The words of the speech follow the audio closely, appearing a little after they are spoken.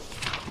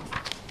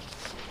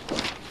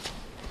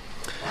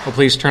Well,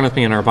 please turn with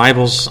me in our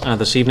Bibles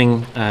this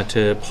evening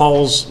to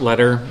Paul's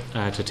letter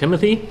to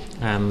Timothy.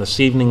 And this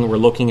evening we're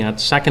looking at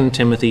 2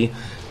 Timothy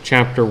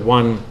chapter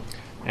 1.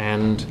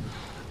 And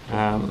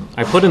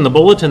I put in the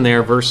bulletin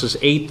there verses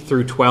 8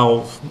 through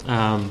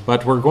 12.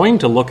 But we're going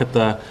to look at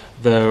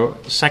the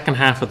second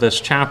half of this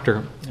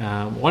chapter.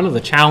 One of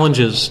the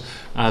challenges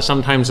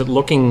sometimes at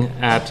looking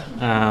at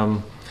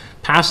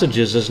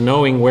passages is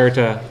knowing where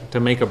to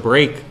make a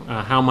break,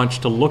 how much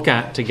to look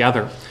at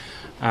together.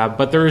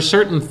 But there are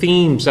certain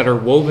themes that are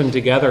woven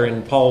together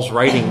in Paul's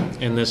writing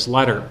in this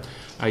letter.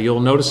 You'll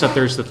notice that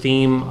there's the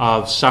theme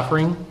of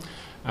suffering.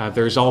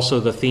 There's also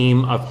the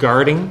theme of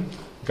guarding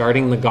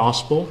the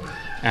gospel.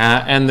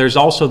 And there's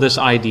also this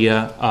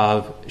idea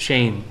of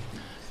shame.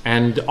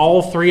 And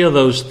all three of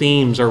those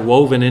themes are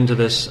woven into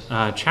this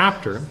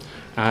chapter,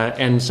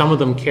 and some of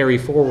them carry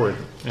forward.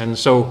 And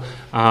so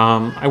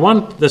I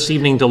want this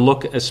evening to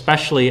look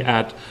especially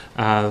at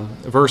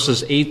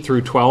verses 8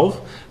 through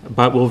 12,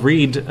 but we'll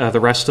read the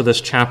rest of this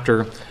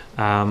chapter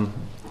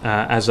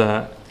as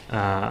a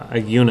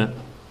unit.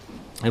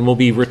 And we'll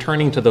be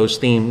returning to those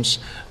themes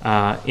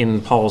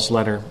in Paul's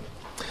letter.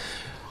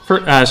 For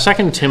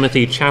 2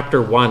 Timothy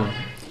chapter 1,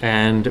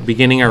 and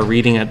beginning our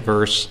reading at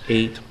verse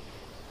 8.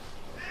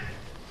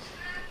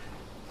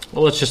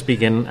 Well, let's just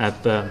begin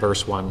at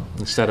verse 1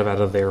 instead of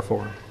out of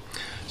therefore.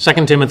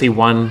 2 Timothy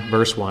 1,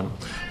 verse 1.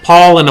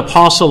 Paul, an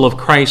apostle of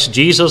Christ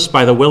Jesus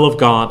by the will of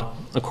God,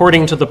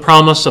 according to the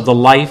promise of the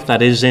life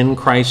that is in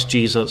Christ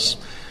Jesus.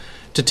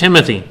 To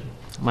Timothy,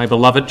 my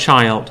beloved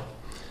child,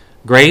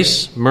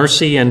 grace,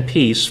 mercy, and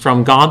peace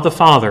from God the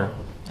Father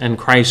and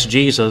Christ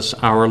Jesus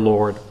our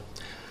Lord.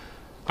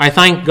 I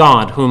thank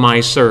God whom I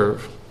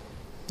serve,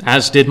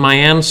 as did my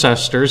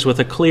ancestors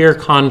with a clear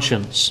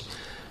conscience,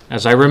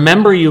 as I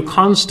remember you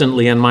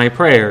constantly in my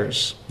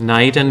prayers,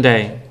 night and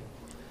day.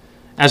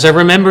 As I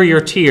remember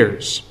your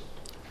tears,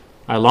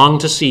 I long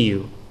to see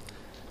you,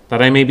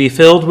 that I may be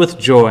filled with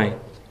joy.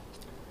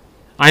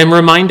 I am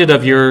reminded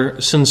of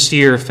your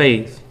sincere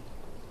faith,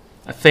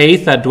 a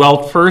faith that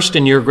dwelt first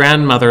in your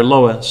grandmother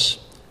Lois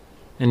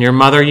and your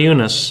mother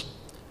Eunice,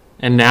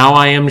 and now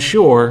I am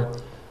sure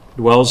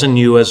dwells in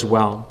you as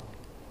well.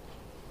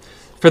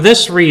 For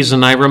this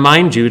reason I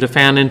remind you to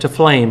fan into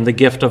flame the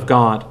gift of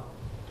God,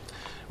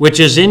 which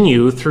is in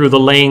you through the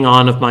laying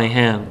on of my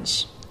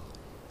hands.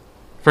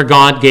 For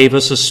God gave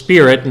us a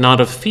spirit not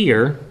of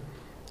fear,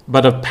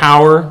 but of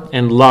power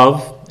and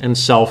love and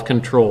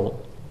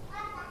self-control.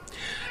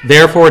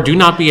 Therefore do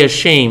not be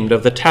ashamed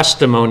of the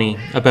testimony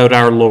about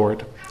our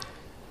Lord,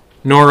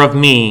 nor of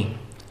me,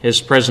 his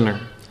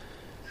prisoner,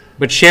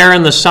 but share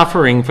in the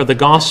suffering for the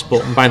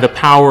gospel by the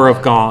power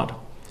of God,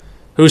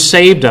 who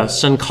saved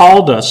us and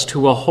called us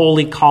to a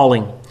holy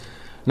calling,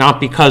 not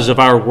because of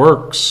our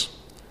works,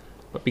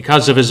 but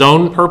because of his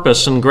own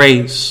purpose and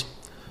grace,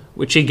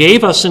 which he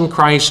gave us in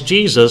Christ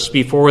Jesus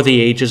before the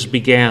ages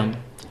began,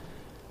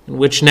 and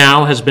which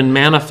now has been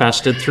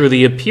manifested through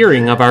the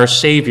appearing of our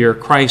Savior,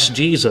 Christ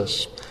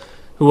Jesus,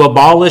 who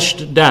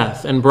abolished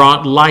death and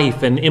brought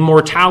life and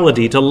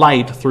immortality to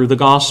light through the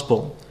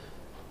gospel,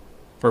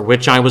 for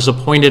which I was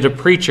appointed a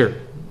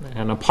preacher,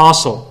 an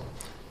apostle,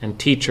 and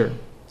teacher,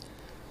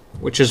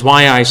 which is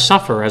why I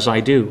suffer as I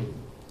do.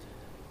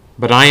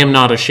 But I am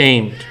not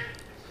ashamed,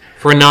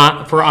 for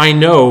I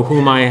know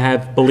whom I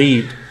have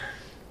believed,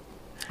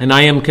 and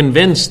I am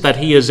convinced that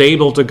he is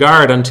able to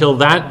guard until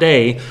that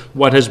day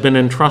what has been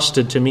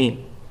entrusted to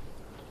me.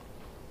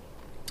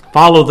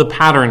 Follow the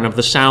pattern of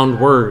the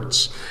sound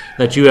words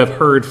that you have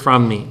heard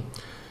from me,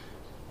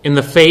 in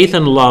the faith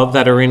and love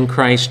that are in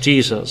Christ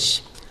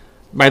Jesus.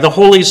 By the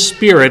Holy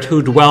Spirit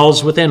who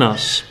dwells within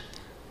us,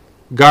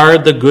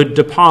 guard the good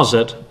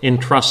deposit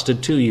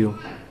entrusted to you.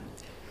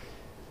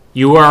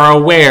 You are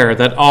aware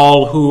that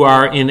all who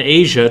are in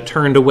Asia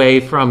turned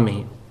away from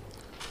me,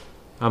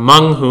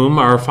 among whom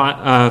are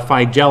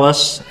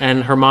Phygelus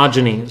and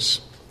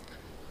Hermogenes.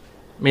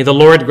 May the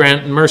Lord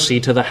grant mercy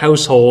to the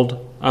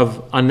household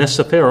of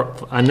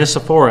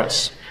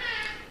Onesiphorus,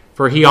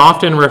 for he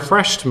often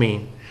refreshed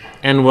me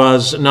and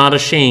was not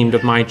ashamed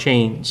of my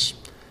chains.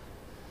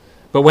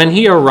 But when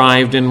he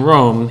arrived in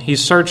Rome, he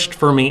searched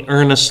for me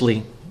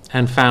earnestly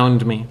and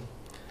found me.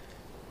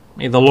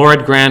 May the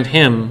Lord grant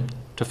him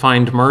to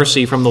find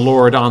mercy from the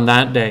Lord on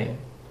that day.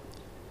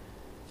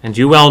 And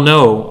you well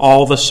know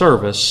all the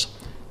service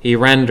he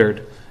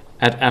rendered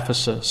at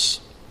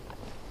Ephesus.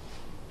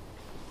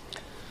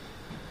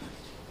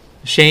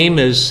 Shame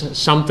is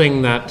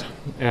something that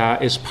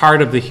is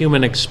part of the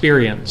human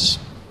experience.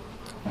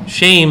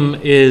 Shame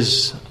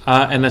is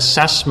an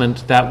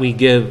assessment that we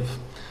give.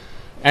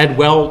 Ed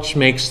Welch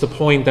makes the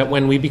point that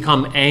when we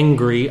become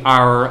angry,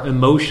 our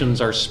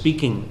emotions are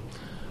speaking.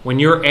 When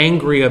you're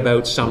angry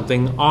about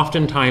something,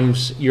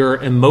 oftentimes your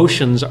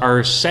emotions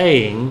are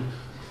saying,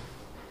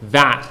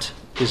 that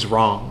is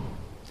wrong.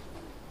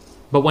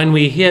 But when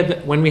we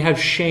have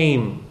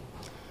shame,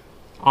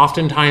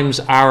 oftentimes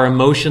our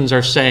emotions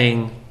are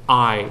saying,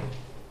 I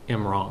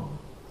am wrong.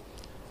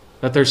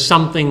 That there's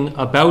something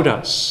about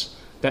us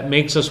that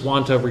makes us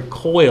want to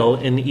recoil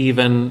and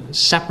even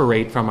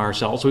separate from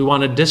ourselves. We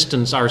want to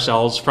distance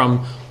ourselves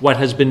from what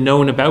has been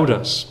known about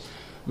us.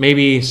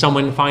 Maybe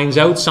someone finds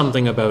out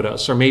something about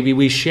us, or maybe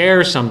we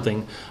share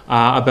something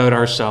about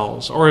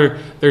ourselves, or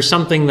there's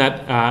something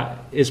that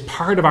is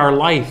part of our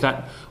life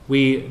that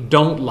we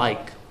don't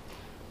like,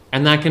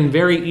 and that can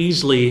very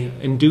easily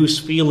induce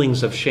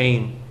feelings of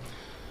shame.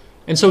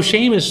 And so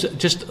shame is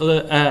just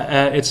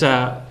it's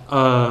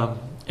an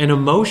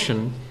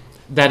emotion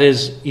that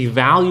is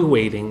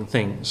evaluating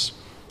things.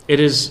 It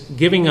is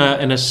giving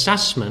an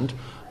assessment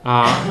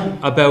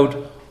about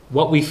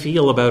what we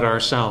feel about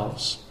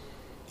ourselves.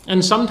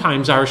 And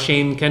sometimes our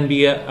shame can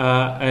be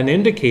an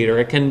indicator.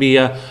 It can be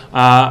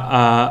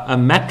a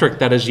metric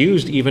that is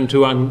used even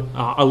to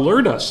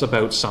alert us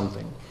about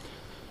something.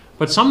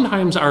 But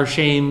sometimes our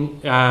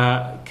shame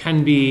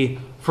can be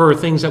for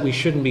things that we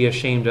shouldn't be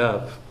ashamed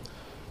of.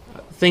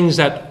 Things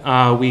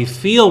that we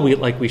feel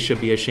like we should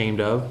be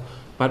ashamed of,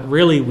 but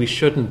really we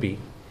shouldn't be.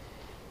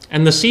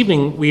 And this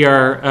evening we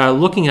are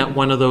looking at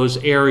one of those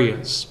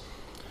areas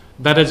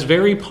that it's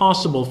very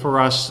possible for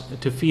us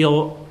to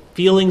feel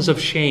feelings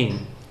of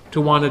shame, to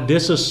want to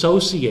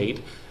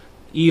disassociate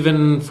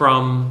even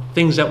from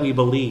things that we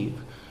believe,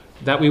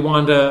 that we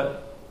want to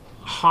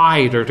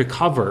hide or to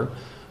cover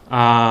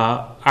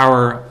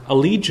our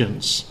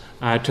allegiance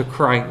to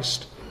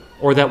Christ,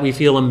 or that we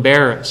feel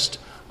embarrassed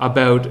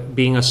about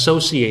being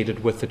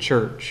associated with the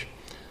church.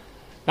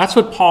 That's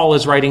what Paul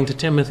is writing to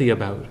Timothy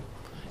about.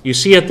 You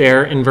see it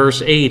there in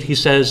verse 8. He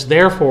says,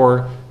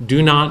 "Therefore,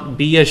 do not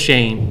be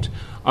ashamed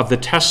of the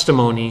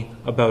testimony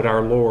about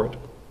our Lord."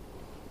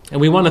 And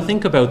we want to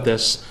think about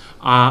this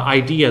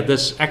idea,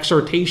 this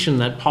exhortation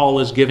that Paul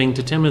is giving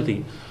to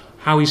Timothy,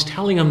 how he's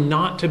telling him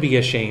not to be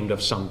ashamed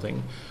of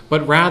something,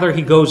 but rather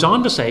he goes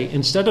on to say,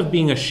 instead of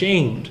being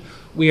ashamed,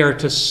 we are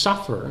to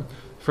suffer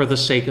for the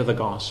sake of the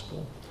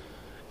gospel.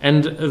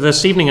 And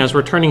this evening, as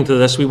we're turning to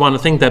this, we want to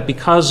think that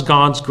because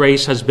God's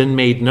grace has been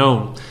made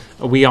known,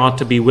 we ought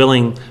to be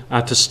willing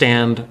to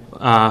stand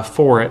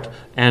for it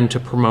and to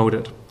promote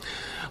it.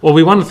 Well,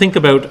 we want to think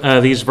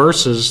about these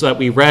verses that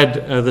we read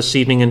this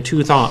evening in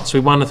two thoughts.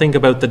 We want to think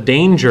about the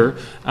danger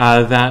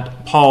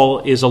that Paul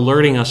is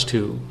alerting us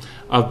to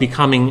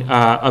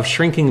of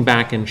shrinking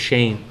back in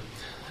shame.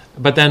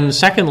 But then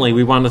secondly,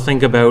 we want to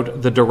think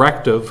about the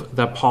directive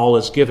that Paul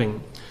is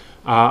giving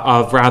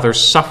of rather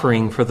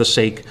suffering for the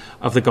sake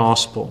of the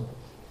gospel.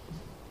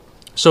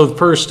 So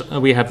first,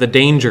 we have the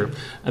danger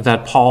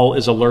that Paul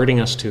is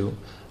alerting us to.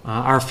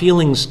 Our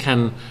feelings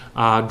can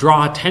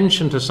draw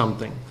attention to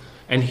something.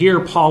 And here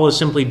Paul is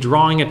simply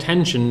drawing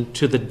attention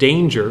to the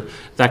danger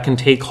that can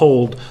take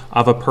hold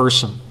of a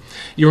person.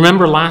 You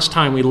remember last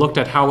time we looked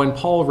at how when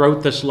Paul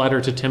wrote this letter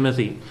to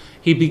Timothy,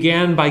 he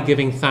began by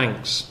giving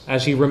thanks.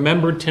 As he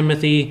remembered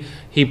Timothy,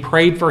 he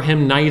prayed for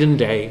him night and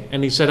day.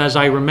 And he said, "As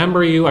I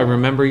remember you, I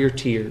remember your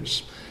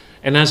tears.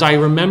 And as I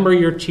remember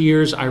your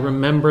tears, I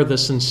remember the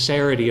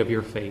sincerity of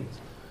your faith,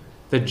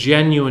 the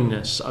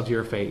genuineness of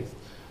your faith."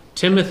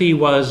 Timothy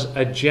was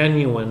a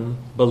genuine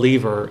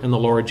believer in the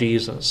Lord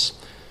Jesus.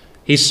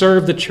 He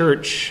served the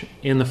church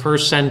in the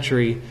first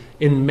century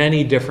in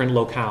many different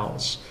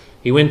locales.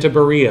 He went to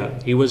Berea,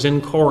 he was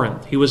in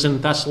Corinth, he was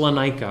in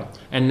Thessalonica,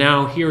 and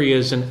now here he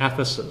is in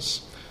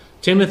Ephesus.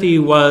 Timothy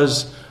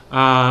was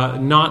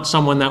not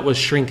someone that was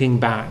shrinking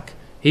back.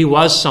 He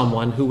was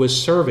someone who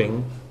was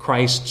serving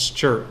Christ's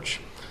church.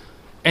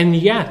 And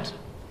yet,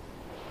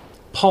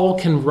 Paul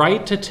can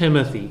write to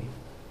Timothy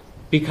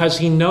because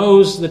he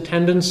knows the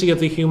tendency of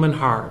the human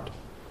heart.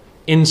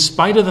 In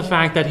spite of the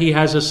fact that he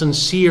has a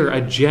sincere, a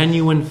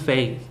genuine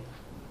faith,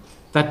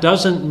 that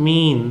doesn't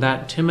mean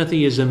that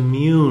Timothy is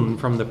immune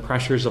from the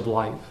pressures of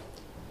life.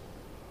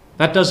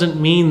 That doesn't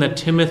mean that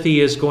Timothy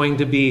is going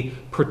to be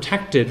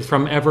protected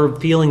from ever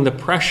feeling the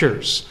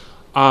pressures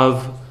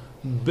of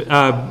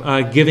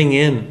giving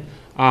in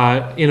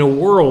a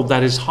world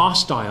that is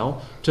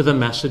hostile to the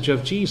message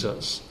of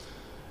Jesus.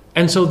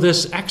 And so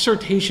this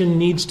exhortation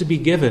needs to be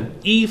given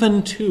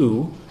even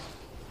to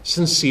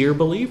sincere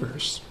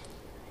believers,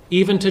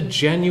 even to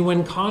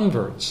genuine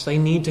converts. They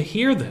need to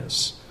hear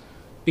this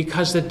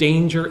because the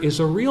danger is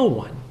a real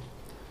one,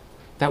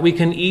 that we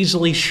can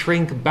easily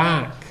shrink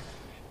back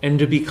and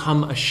to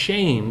become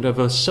ashamed of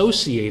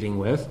associating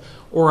with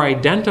or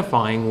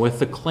identifying with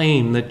the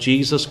claim that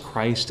Jesus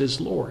Christ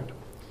is Lord.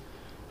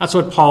 That's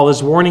what Paul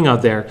is warning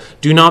of there.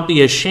 Do not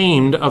be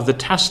ashamed of the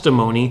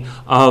testimony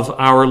of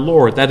our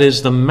Lord. That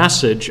is the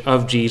message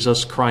of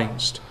Jesus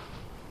Christ.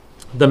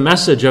 The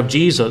message of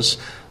Jesus,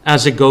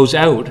 as it goes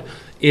out,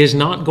 is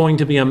not going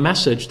to be a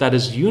message that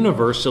is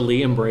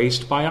universally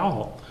embraced by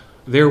all.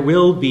 There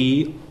will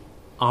be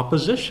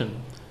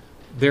opposition.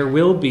 There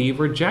will be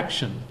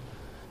rejection.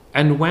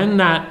 And when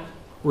that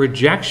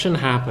rejection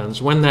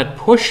happens, when that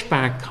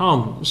pushback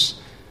comes,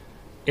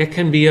 it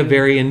can be a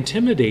very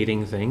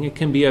intimidating thing. It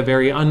can be a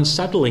very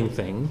unsettling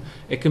thing.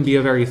 It can be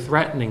a very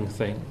threatening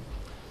thing.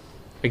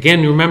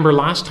 Again, remember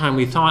last time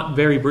we thought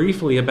very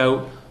briefly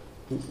about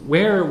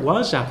where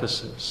was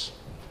Ephesus?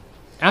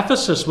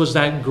 Ephesus was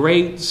that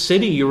great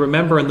city, you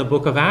remember in the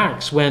book of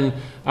Acts, when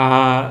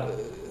one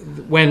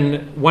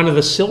of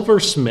the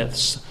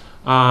silversmiths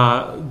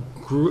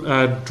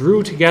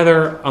drew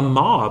together a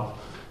mob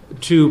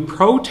to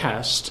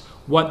protest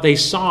what they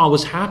saw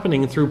was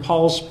happening through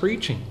Paul's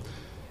preaching.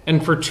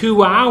 And for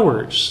 2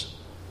 hours,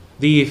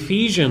 the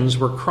Ephesians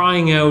were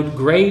crying out,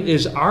 "Great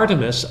is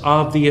Artemis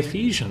of the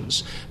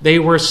Ephesians." They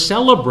were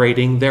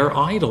celebrating their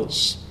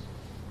idols.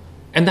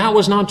 And that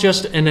was not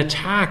just an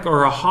attack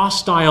or a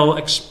hostile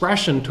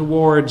expression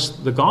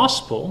towards the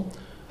gospel.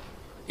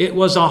 It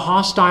was a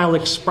hostile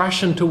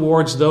expression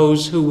towards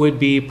those who would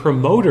be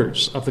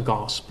promoters of the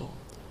gospel.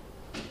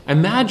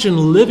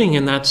 Imagine living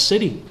in that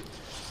city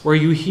where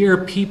you hear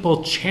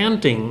people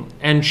chanting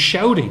and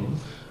shouting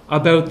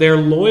about their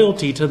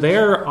loyalty to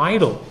their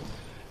idol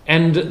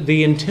and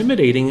the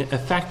intimidating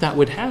effect that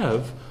would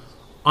have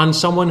on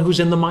someone who's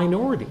in the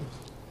minority.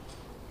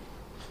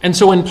 And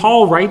so when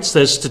Paul writes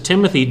this to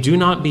Timothy, do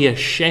not be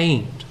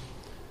ashamed,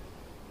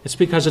 it's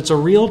because it's a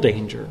real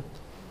danger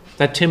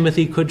that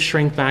Timothy could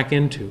shrink back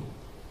into.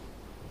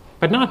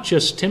 But not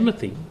just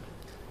Timothy.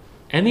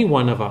 Any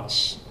one of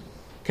us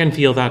can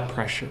feel that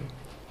pressure.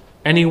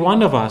 Any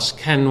one of us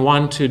can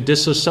want to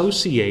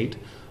disassociate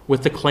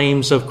with the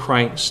claims of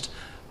Christ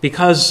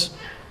because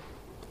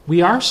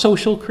we are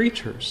social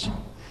creatures.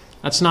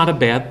 That's not a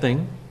bad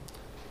thing.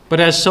 But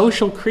as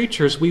social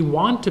creatures, we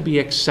want to be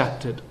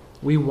accepted.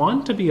 We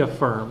want to be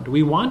affirmed.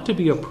 We want to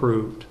be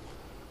approved.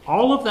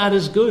 All of that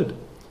is good.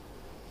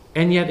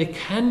 And yet it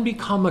can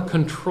become a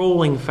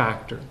controlling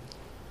factor,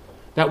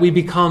 that we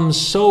become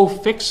so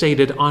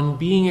fixated on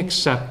being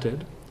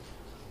accepted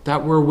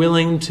that we're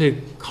willing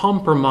to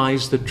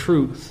compromise the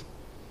truth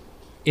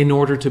in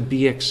order to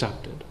be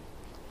accepted.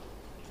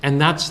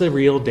 And that's the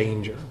real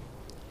danger.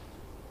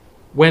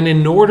 When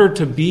in order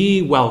to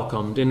be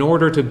welcomed, in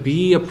order to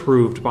be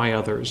approved by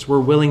others, we're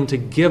willing to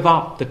give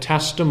up the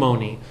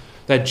testimony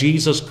that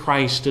Jesus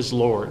Christ is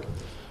Lord.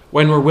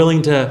 When we're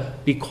willing to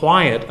be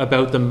quiet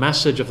about the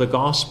message of the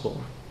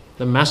gospel,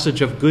 the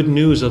message of good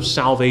news of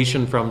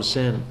salvation from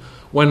sin.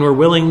 When we're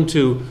willing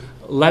to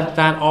let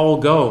that all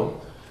go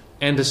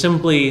and to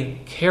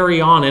simply carry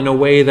on in a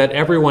way that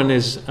everyone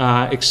is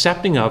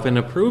accepting of and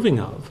approving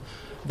of,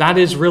 that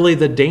is really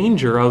the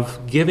danger of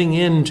giving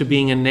in to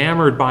being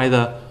enamored by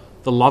the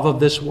love of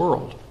this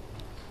world.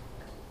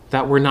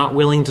 That we're not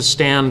willing to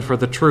stand for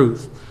the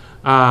truth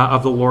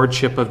of the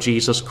lordship of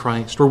Jesus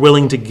Christ. We're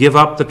willing to give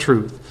up the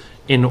truth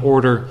in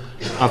order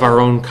of our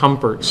own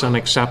comforts and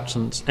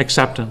acceptance.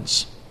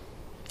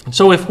 And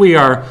so if we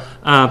are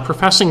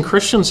professing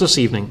Christians this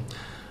evening,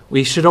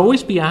 we should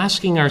always be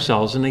asking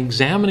ourselves and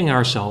examining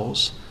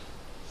ourselves,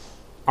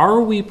 are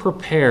we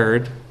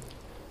prepared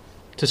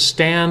to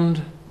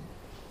stand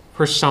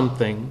for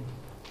something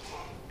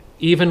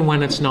even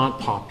when it's not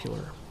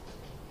popular?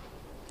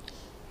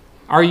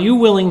 Are you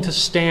willing to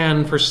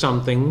stand for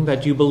something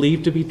that you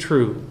believe to be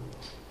true,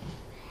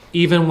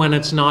 even when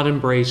it's not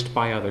embraced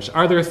by others?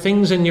 Are there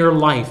things in your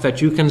life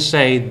that you can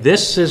say,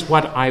 this is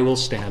what I will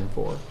stand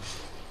for,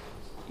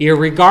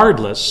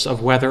 irregardless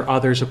of whether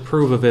others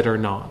approve of it or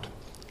not?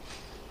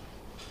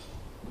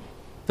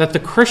 That the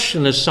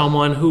Christian is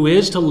someone who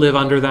is to live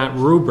under that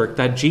rubric,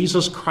 that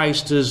Jesus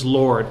Christ is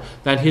Lord,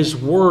 that his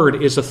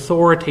word is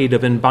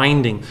authoritative and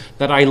binding,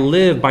 that I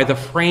live by the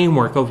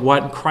framework of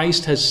what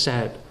Christ has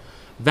said.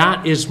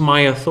 That is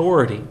my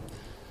authority.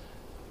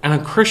 And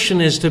a Christian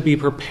is to be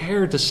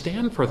prepared to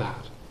stand for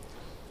that,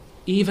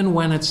 even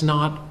when it's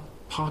not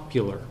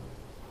popular.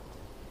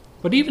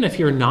 But even if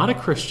you're not a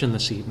Christian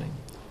this evening,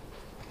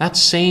 that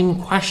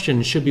same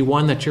question should be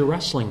one that you're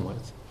wrestling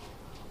with.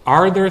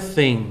 Are there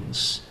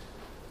things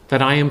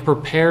that I am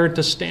prepared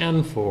to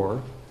stand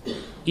for,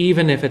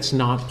 even if it's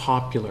not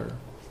popular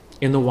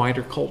in the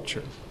wider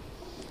culture?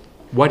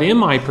 What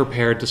am I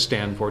prepared to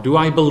stand for? Do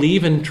I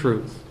believe in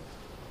truth?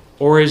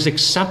 Or is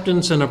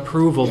acceptance and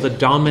approval the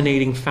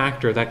dominating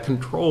factor that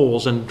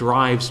controls and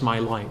drives my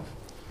life?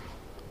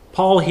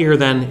 Paul here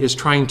then is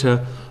trying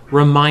to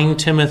remind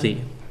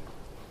Timothy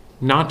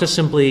not to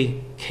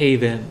simply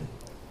cave in.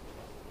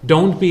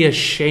 Don't be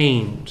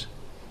ashamed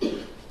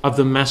of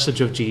the message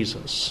of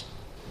Jesus,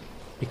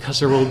 because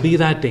there will be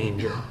that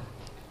danger.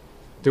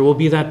 There will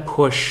be that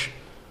push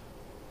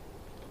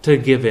to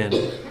give in.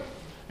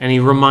 And he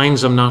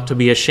reminds them not to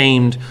be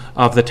ashamed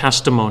of the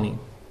testimony.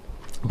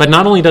 But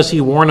not only does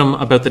he warn them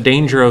about the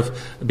danger of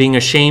being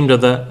ashamed of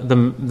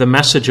the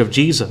message of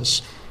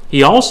Jesus,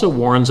 he also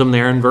warns them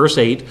there in verse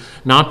 8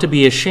 not to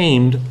be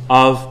ashamed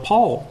of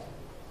Paul.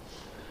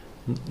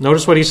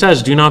 Notice what he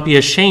says, do not be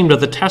ashamed of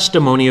the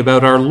testimony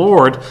about our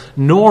Lord,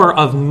 nor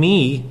of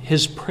me,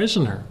 his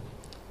prisoner.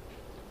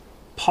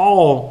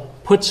 Paul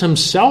puts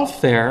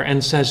himself there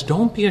and says,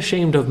 don't be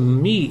ashamed of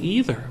me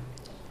either.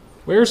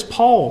 Where's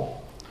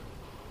Paul?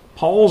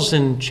 Paul's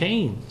in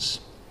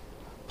chains.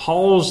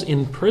 Paul's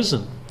in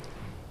prison.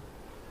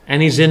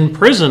 And he's in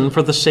prison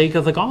for the sake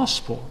of the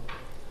gospel.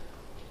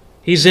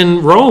 He's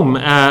in Rome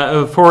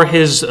for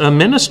his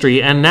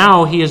ministry, and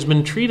now he has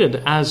been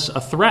treated as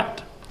a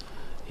threat.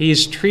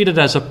 He's treated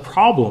as a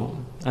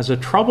problem, as a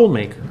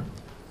troublemaker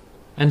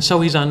And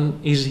so he's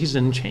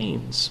in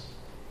chains.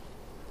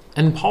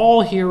 And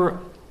Paul here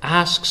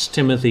asks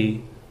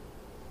Timothy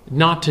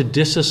not to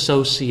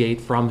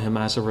disassociate from him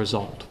as a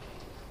result.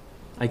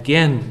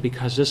 Again,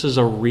 because this is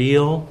a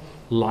real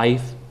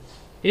life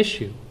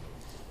issue.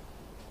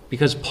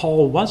 Because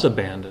Paul was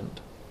abandoned.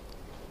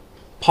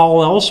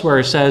 Paul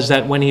elsewhere says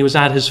that when he was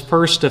at his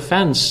first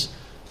offense,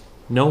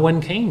 no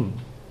one came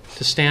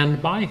to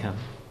stand by him.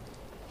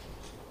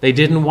 They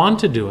didn't want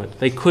to do it.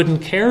 They couldn't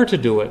care to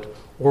do it,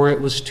 or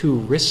it was too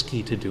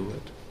risky to do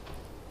it.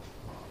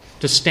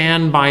 To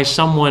stand by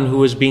someone who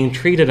was being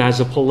treated as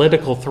a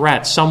political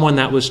threat, someone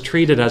that was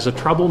treated as a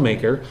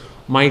troublemaker,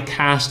 might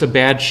cast a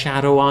bad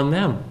shadow on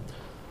them.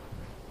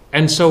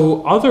 And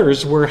so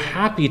others were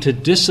happy to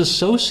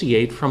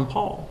disassociate from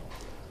Paul.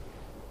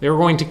 They were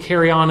going to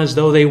carry on as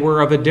though they were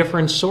of a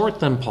different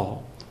sort than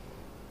Paul.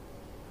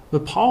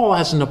 But Paul,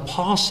 as an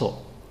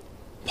apostle,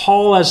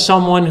 Paul, as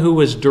someone who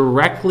was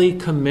directly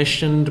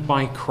commissioned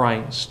by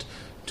Christ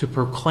to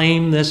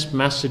proclaim this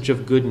message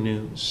of good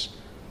news,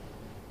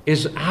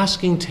 is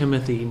asking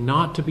Timothy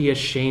not to be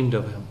ashamed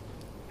of him,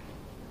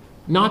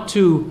 not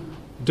to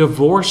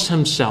divorce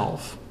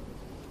himself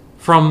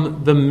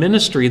from the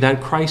ministry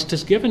that Christ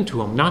has given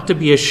to him, not to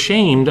be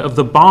ashamed of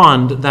the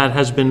bond that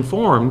has been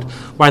formed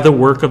by the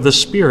work of the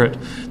Spirit,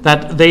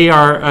 that they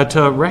are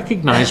to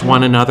recognize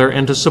one another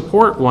and to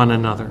support one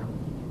another.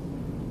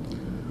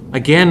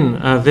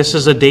 Again, this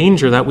is a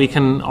danger that we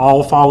can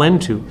all fall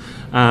into.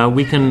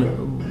 We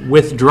can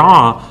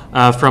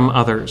withdraw from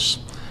others.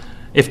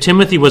 If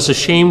Timothy was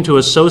ashamed to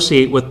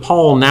associate with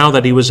Paul now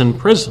that he was in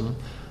prison,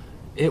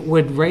 it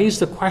would raise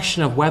the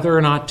question of whether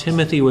or not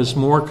Timothy was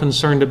more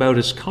concerned about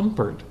his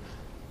comfort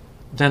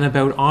than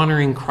about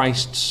honoring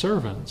Christ's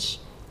servants.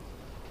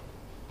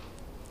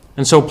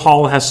 And so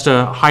Paul has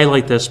to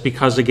highlight this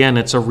because, again,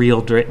 it's a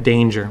real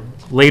danger.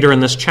 Later in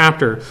this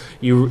chapter,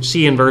 you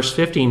see in verse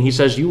 15, he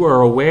says, "You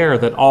are aware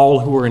that all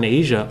who are in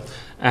Asia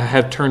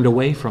have turned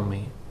away from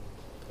me."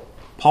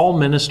 Paul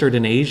ministered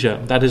in Asia,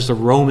 that is the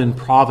Roman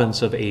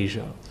province of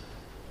Asia,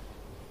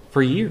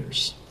 for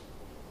years.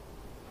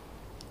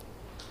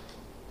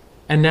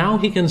 And now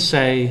he can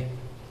say,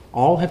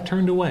 all have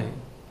turned away.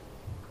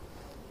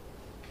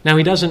 Now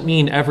he doesn't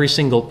mean every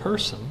single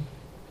person,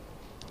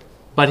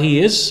 but he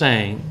is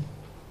saying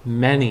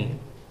many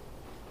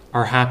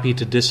are happy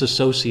to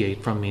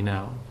disassociate from me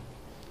now.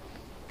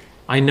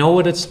 I know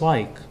what it's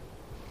like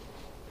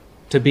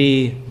to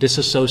be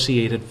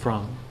disassociated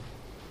from,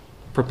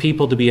 for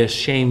people to be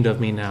ashamed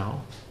of me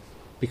now,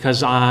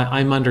 because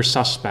I'm under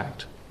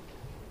suspect,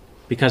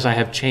 because I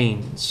have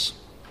chains,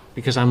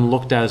 because I'm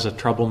looked at as a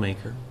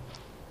troublemaker.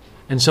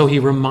 And so he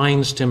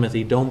reminds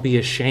Timothy, don't be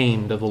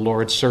ashamed of the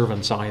Lord's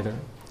servants either.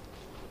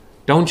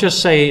 Don't just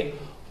say,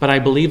 but I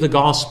believe the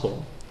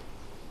gospel,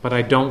 but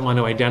I don't want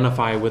to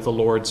identify with the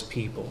Lord's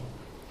people.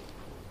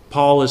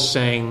 Paul is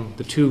saying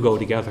the two go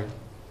together.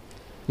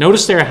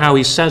 Notice there how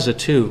he says it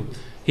too.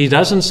 He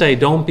doesn't say,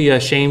 don't be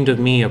ashamed of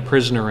me, a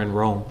prisoner in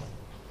Rome.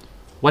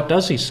 What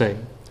does he say?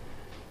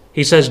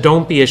 He says,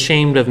 don't be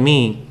ashamed of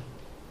me,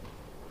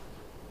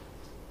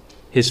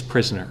 his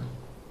prisoner.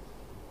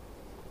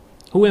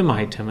 Who am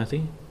I,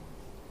 Timothy?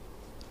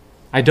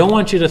 I don't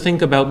want you to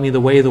think about me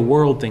the way the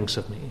world thinks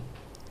of me.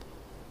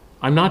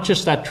 I'm not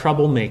just that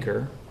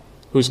troublemaker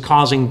who's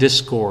causing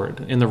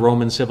discord in the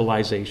Roman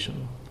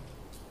civilization.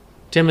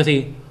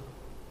 Timothy,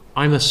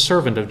 I'm a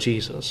servant of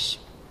Jesus,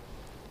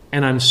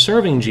 and I'm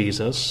serving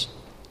Jesus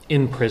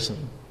in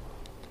prison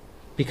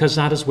because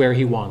that is where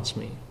he wants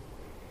me.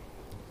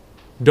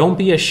 Don't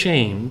be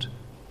ashamed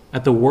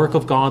at the work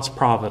of God's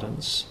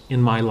providence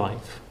in my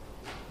life.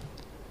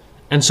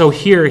 And so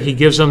here he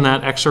gives them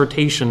that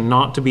exhortation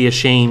not to be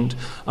ashamed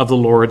of the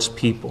Lord's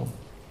people.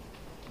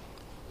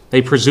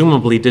 They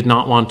presumably did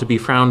not want to be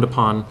frowned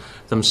upon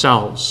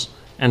themselves,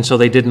 and so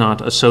they did not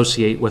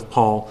associate with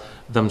Paul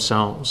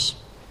themselves.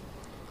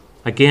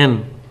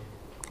 Again,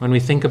 when we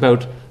think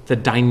about the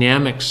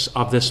dynamics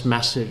of this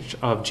message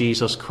of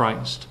Jesus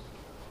Christ,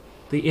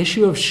 the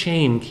issue of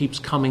shame keeps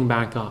coming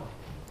back up.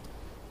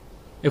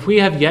 If we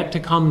have yet to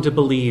come to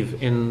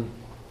believe in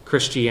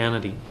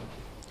Christianity,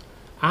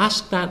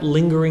 ask that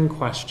lingering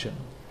question.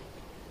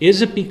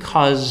 Is it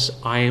because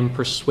I am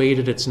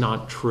persuaded it's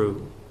not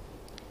true?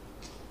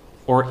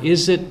 Or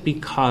is it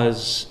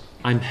because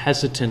I'm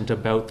hesitant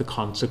about the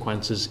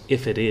consequences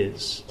if it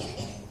is?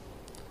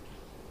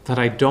 That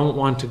I don't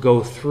want to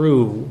go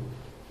through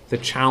the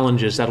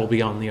challenges that will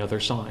be on the other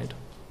side?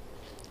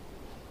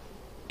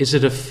 Is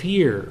it a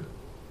fear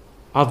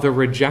of the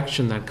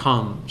rejection that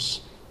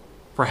comes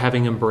for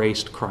having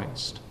embraced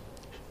Christ?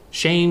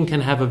 Shame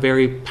can have a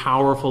very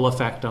powerful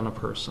effect on a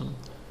person.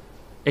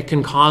 It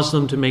can cause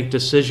them to make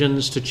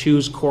decisions, to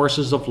choose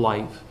courses of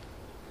life,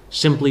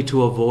 simply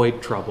to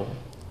avoid trouble.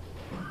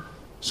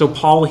 So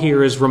Paul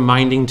here is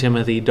reminding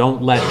Timothy,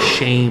 don't let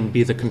shame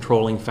be the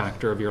controlling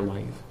factor of your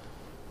life.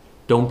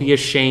 Don't be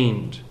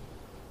ashamed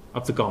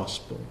of the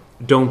gospel.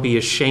 Don't be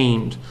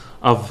ashamed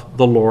of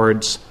the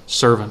Lord's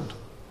servant.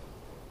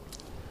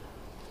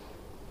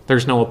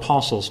 There's no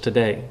apostles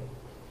today.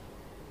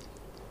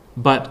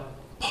 But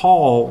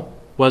Paul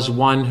was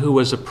one who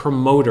was a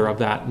promoter of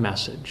that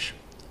message.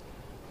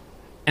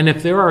 And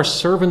if there are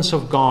servants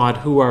of God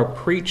who are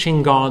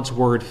preaching God's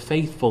word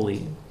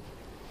faithfully,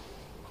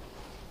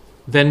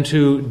 then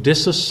to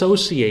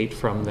disassociate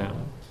from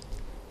them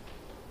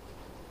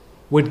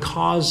would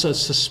cause a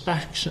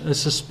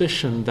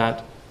suspicion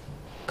that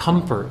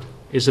comfort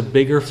is a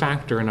bigger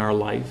factor in our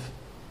life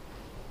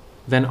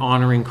than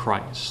honoring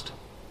Christ.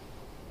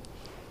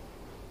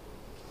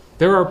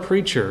 There are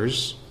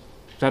preachers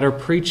that are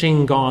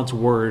preaching God's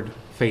word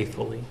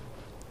faithfully.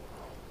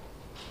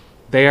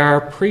 They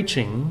are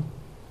preaching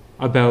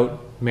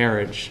about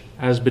marriage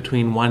as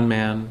between one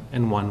man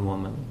and one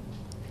woman.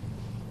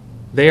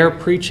 They are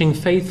preaching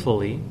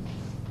faithfully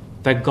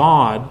that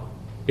God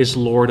is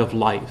Lord of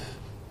life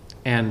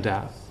and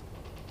death.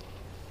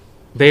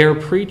 They are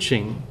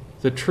preaching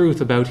the truth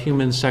about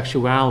human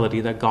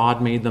sexuality, that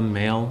God made them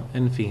male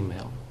and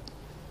female.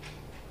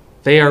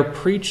 They are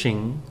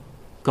preaching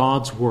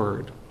God's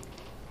word.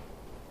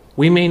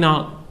 We may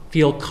not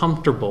feel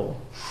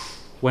comfortable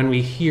when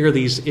we hear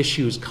these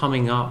issues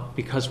coming up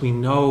because we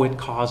know it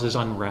causes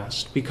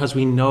unrest, because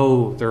we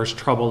know there's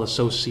trouble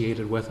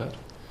associated with it.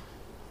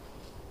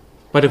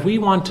 But if we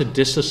want to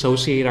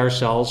disassociate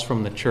ourselves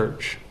from the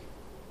church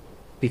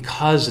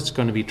because it's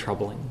going to be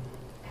troubling,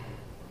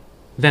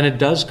 then it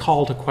does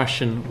call to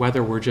question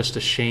whether we're just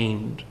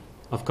ashamed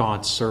of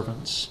God's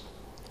servants.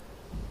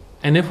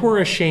 And if we're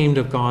ashamed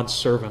of God's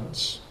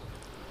servants,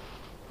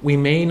 we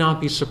may not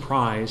be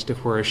surprised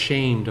if we're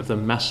ashamed of the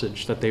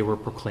message that they were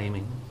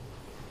proclaiming.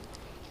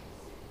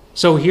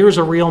 So here's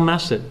a real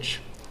message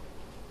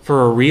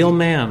for a real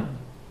man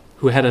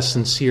who had a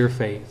sincere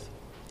faith.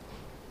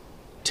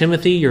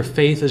 Timothy, your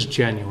faith is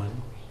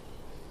genuine.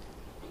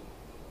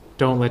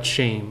 Don't let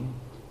shame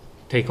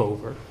take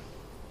over.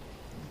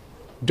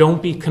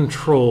 Don't be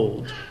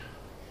controlled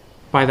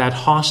by that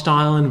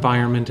hostile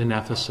environment in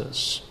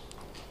Ephesus.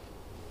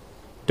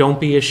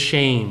 Don't be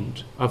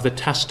ashamed of the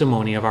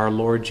testimony of our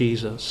Lord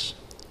Jesus.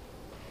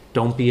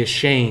 Don't be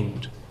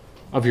ashamed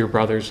of your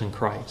brothers in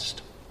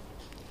Christ.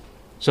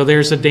 So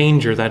there's a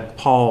danger that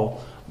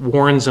Paul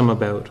warns them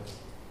about.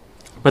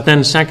 But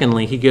then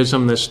secondly, he gives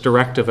them this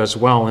directive as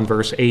well in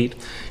verse 8.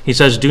 He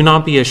says, "Do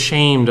not be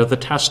ashamed of the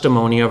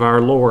testimony of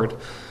our Lord,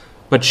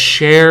 but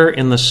share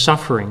in the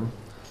suffering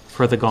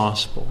for the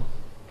gospel."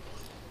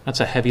 That's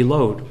a heavy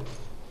load.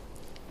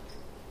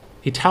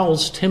 He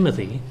tells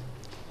Timothy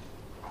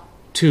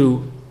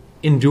to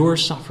endure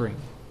suffering,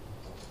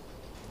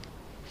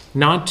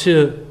 not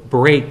to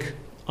break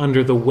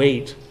under the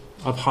weight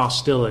of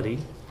hostility,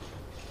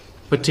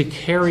 but to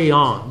carry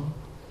on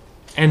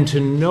and to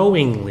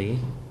knowingly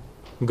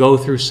go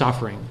through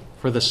suffering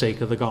for the sake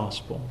of the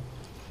gospel.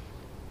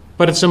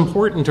 But it's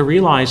important to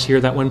realize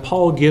here that when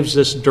Paul gives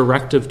this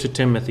directive to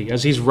Timothy,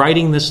 as he's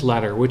writing this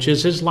letter, which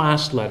is his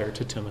last letter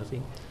to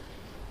Timothy,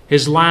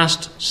 his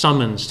last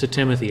summons to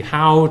Timothy,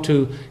 how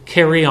to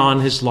carry on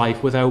his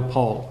life without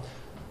Paul,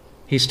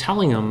 he's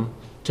telling him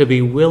to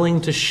be willing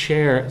to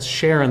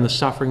share in the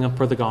suffering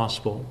for the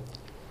gospel.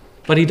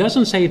 But he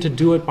doesn't say to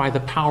do it by the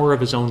power of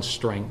his own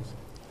strength.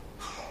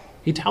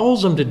 He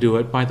tells him to do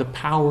it by the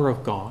power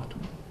of God.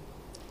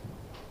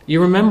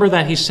 You remember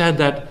that he said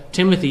that,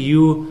 Timothy,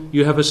 you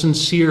have a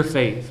sincere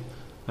faith,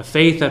 a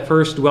faith that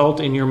first dwelt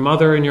in your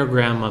mother and your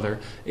grandmother.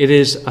 It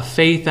is a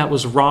faith that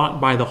was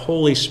wrought by the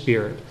Holy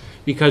Spirit,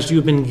 because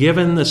you've been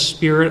given the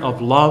spirit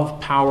of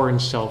love, power,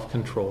 and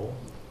self-control.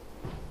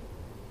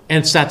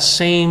 And it's that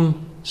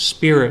same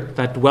spirit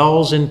that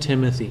dwells in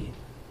Timothy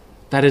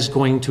that is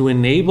going to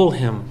enable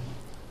him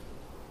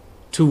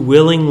to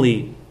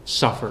willingly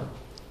suffer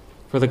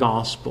for the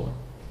gospel.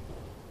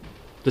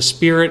 The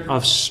spirit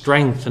of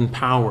strength and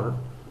power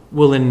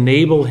will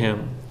enable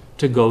him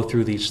to go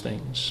through these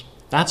things.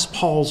 That's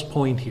Paul's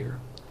point here.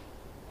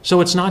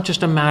 So it's not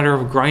just a matter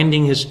of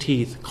grinding his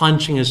teeth,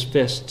 clenching his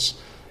fists,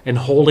 and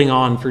holding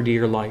on for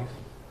dear life.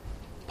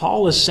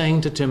 Paul is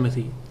saying to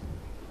Timothy,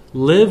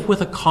 live with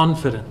a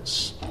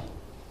confidence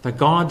that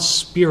God's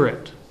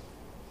Spirit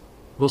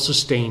will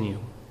sustain you.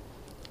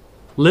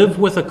 Live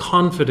with a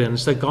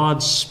confidence that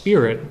God's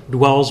Spirit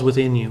dwells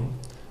within you.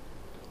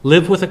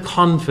 Live with a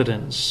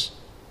confidence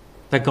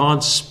that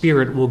God's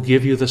Spirit will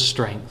give you the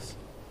strength,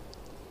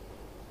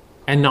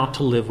 and not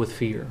to live with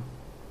fear.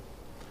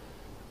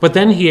 But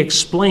then he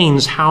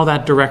explains how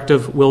that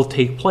directive will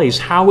take place.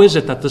 How is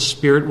it that the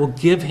Spirit will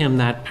give him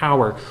that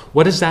power?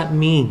 What does that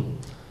mean?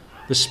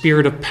 The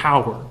Spirit of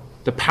power,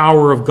 the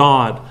power of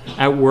God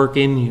at work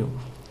in you.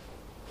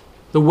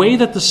 The way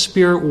that the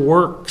Spirit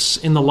works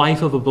in the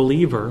life of a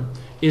believer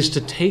is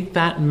to take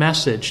that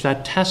message,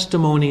 that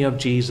testimony of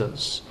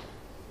Jesus,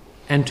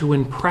 and to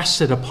impress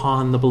it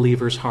upon the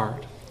believer's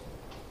heart,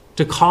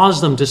 to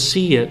cause them to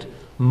see it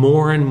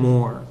more and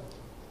more,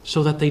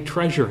 so that they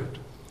treasure it,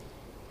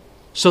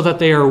 so that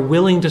they are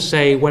willing to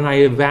say, when I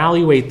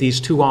evaluate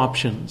these two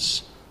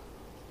options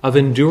of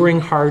enduring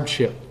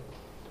hardship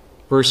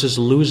versus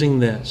losing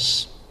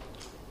this,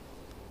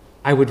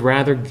 I would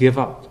rather give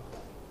up.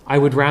 I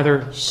would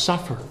rather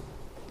suffer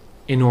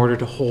in order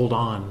to hold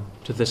on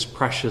to this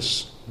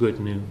precious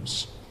good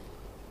news.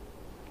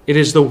 It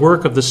is the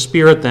work of the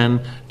Spirit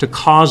then to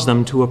cause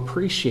them to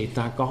appreciate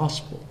that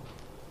gospel.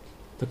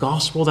 The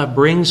gospel that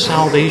brings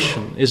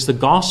salvation is the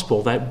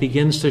gospel that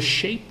begins to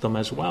shape them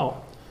as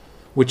well,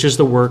 which is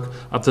the work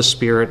of the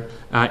Spirit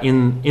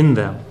in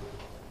them.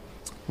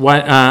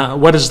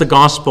 What is the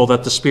gospel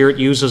that the Spirit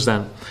uses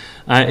then?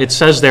 It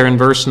says there in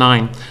verse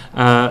 9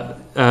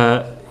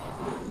 that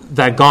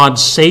God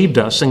saved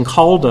us and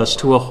called us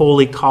to a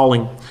holy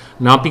calling,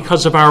 not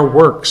because of our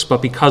works,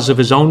 but because of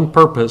his own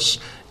purpose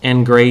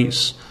and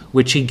grace,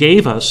 which he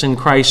gave us in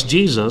Christ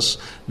Jesus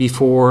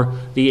before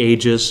the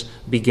ages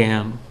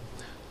began.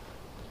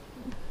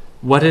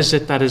 What is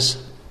it that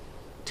is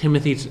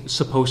Timothy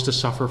supposed to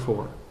suffer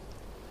for?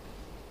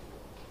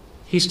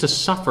 He's to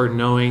suffer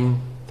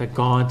knowing that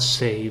God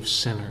saves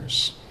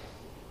sinners.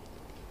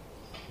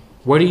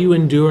 What are you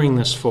enduring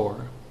this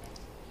for?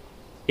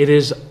 It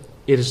is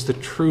the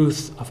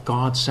truth of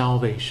God's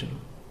salvation.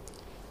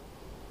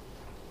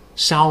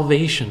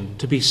 Salvation,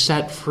 to be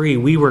set free.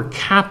 We were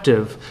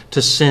captive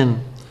to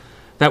sin,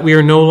 that we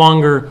are no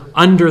longer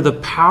under the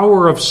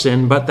power of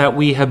sin, but that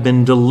we have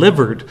been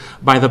delivered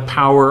by the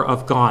power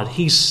of God.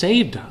 He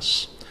saved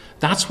us.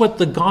 That's what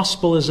the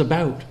gospel is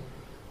about.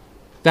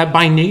 That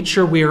by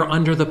nature we are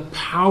under the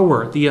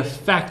power, the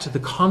effect, the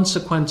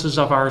consequences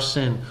of our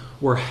sin.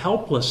 We're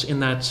helpless in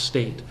that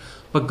state.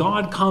 But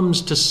God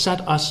comes to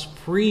set us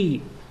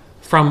free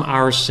from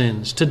our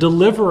sins, to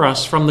deliver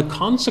us from the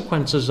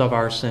consequences of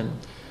our sin,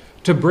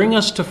 to bring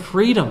us to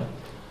freedom.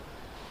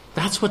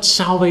 That's what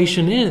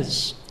salvation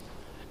is.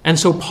 And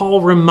so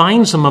Paul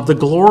reminds them of the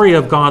glory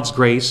of God's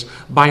grace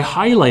by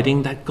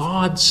highlighting that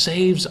God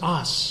saves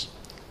us.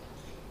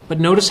 But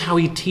notice how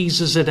he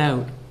teases it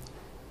out.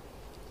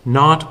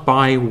 Not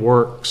by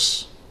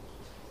works.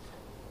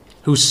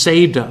 Who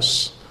saved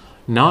us,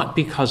 not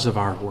because of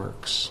our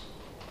works.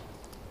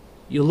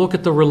 You look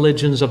at the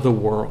religions of the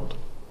world.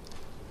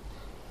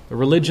 The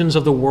religions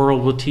of the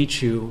world will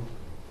teach you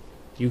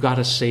got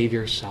to save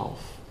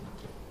yourself.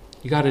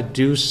 You got to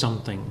do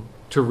something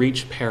to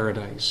reach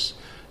paradise.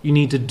 You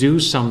need to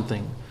do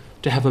something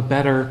to have a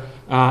better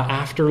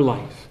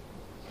afterlife.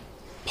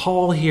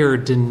 Paul here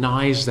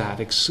denies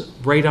that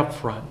right up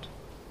front.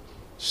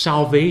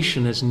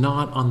 Salvation is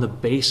not on the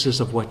basis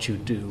of what you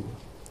do.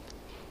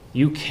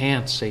 You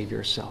can't save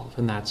yourself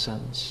in that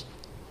sense.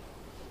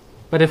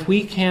 But if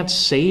we can't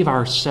save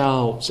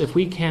ourselves, if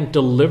we can't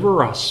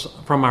deliver us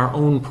from our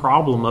own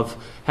problem of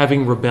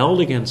having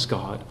rebelled against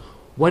God,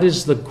 what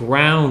is the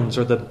grounds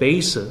or the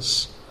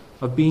basis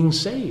of being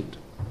saved?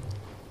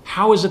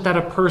 How is it that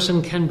a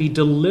person can be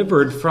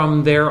delivered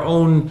from their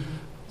own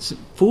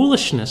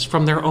foolishness,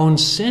 from their own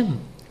sin?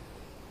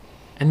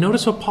 And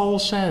notice what Paul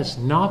says,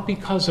 not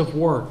because of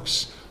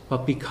works,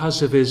 but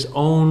because of his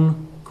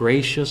own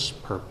gracious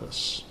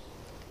purpose.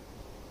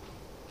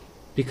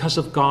 Because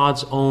of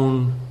God's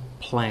own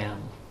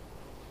plan.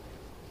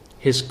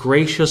 His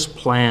gracious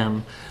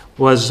plan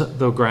was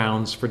the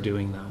grounds for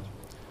doing that.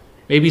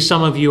 Maybe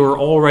some of you are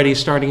already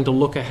starting to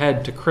look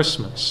ahead to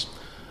Christmas,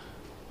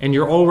 and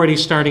you're already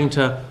starting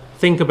to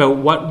think about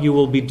what you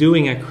will be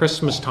doing at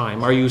Christmas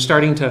time. Are you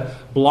starting to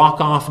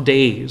block off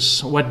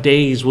days? What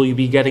days will you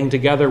be getting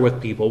together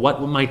with people?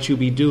 What might you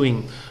be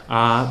doing?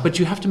 But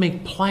you have to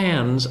make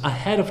plans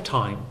ahead of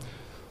time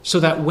so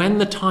that when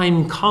the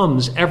time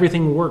comes,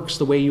 everything works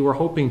the way you were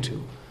hoping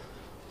to.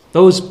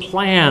 Those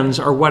plans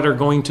are what are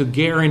going to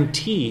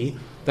guarantee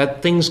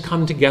that things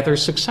come together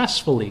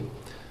successfully.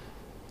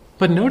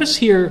 But notice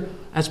here,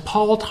 as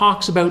Paul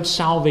talks about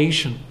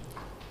salvation,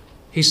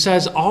 he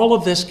says all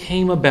of this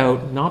came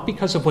about not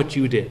because of what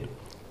you did,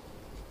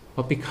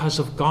 but because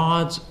of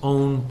God's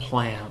own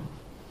plan.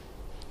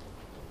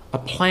 A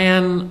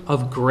plan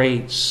of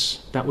grace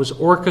that was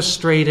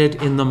orchestrated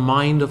in the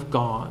mind of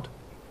God.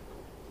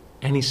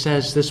 And he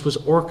says this was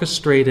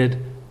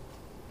orchestrated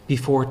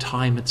before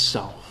time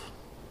itself.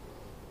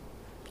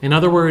 In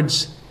other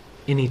words,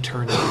 in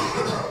eternity.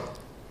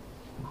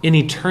 In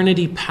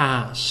eternity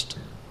past,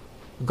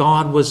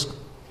 God was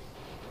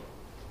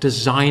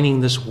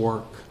designing this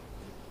work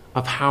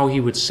of how he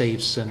would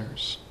save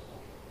sinners.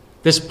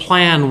 This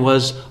plan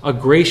was a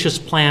gracious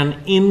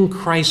plan in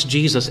Christ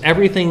Jesus.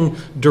 Everything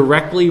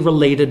directly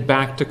related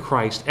back to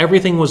Christ.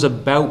 Everything was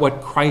about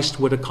what Christ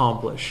would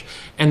accomplish.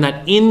 And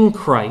that in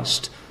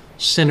Christ,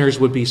 sinners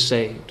would be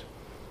saved.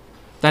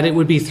 That it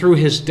would be through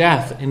his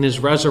death and his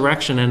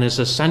resurrection and his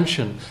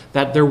ascension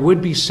that there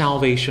would be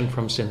salvation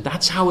from sin.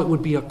 That's how it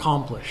would be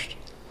accomplished.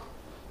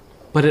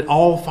 But it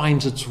all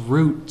finds its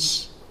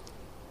roots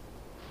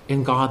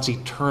in God's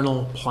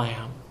eternal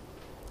plan.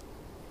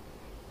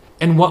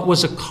 And what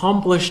was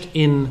accomplished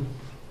in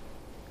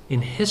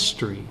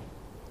history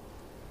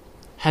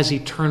has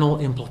eternal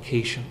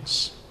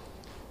implications.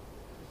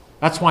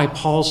 That's why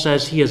Paul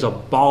says he has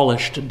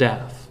abolished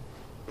death.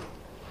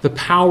 The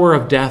power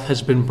of death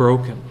has been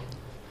broken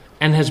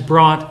and has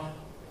brought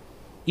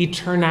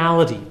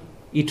eternality,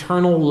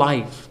 eternal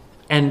life,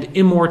 and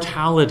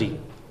immortality.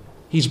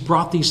 He's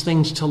brought these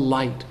things to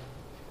light.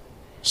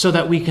 so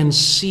that we can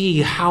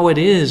see how it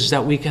is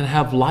that we can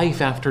have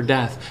life after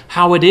death,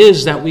 how it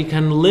is that we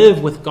can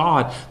live with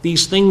God.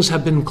 These things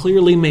have been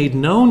clearly made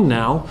known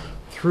now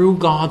through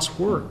God's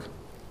work.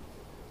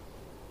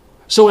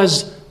 So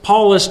as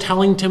Paul is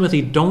telling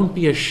Timothy, don't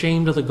be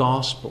ashamed of the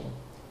gospel.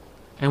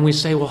 And we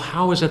say, well,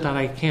 how is it that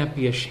I can't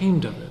be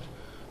ashamed of it,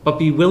 but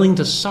be willing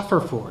to suffer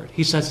for it?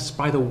 He says it's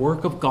by the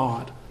work of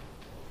God.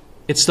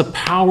 It's the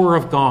power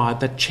of God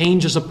that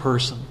changes a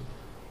person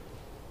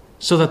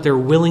so that they're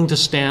willing to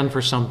stand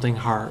for something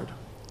hard.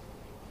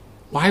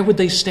 Why would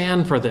they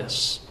stand for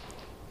this?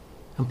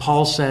 And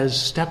Paul says,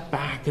 step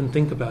back and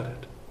think about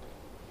it.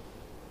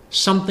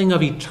 Something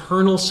of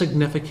eternal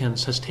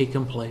significance has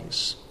taken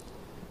place.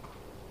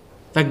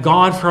 That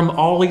God from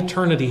all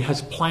eternity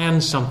has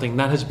planned something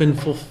that has been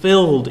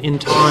fulfilled in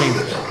time,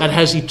 that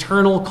has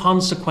eternal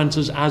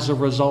consequences as a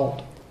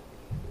result.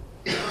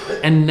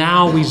 And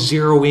now we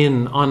zero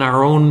in on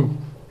our own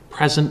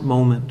present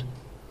moment.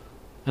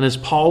 And as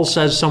Paul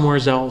says somewhere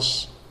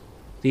else,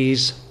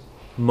 these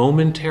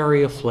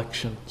momentary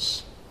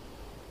afflictions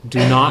do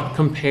not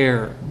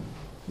compare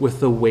with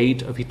the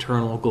weight of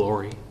eternal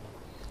glory.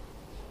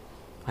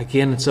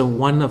 Again, it's a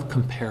one of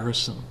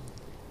comparison.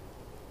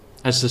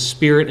 As the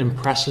Spirit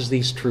impresses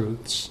these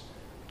truths,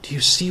 do you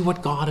see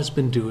what God has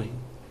been doing?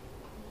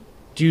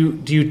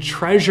 Do you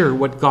treasure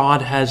what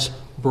God has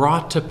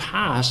brought to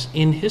pass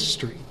in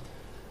history?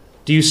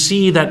 Do you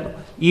see that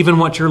even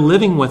what you're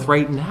living with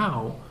right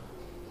now,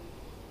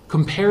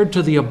 compared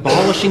to the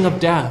abolishing of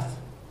death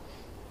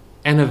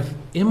and of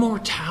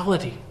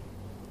immortality,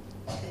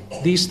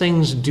 these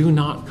things do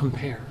not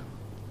compare.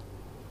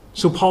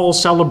 So Paul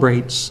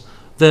celebrates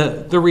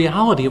the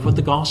reality of what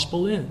the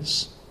gospel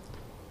is.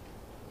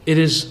 It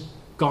is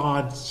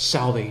God's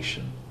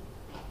salvation,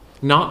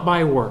 not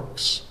by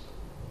works,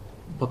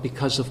 but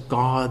because of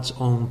God's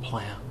own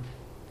plan.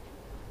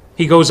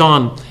 He goes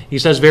on, he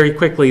says very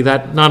quickly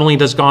that not only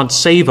does God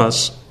save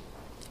us,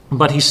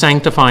 but he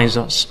sanctifies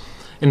us.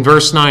 In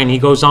verse 9, he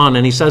goes on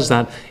and he says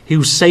that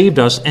he saved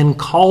us and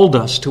called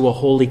us to a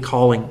holy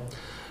calling.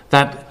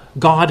 That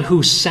God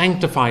who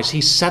sanctifies,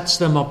 he sets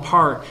them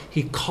apart.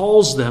 He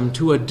calls them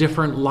to a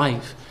different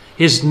life.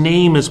 His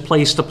name is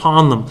placed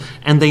upon them,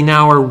 and they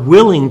now are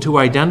willing to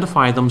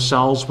identify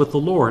themselves with the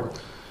Lord.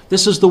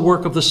 This is the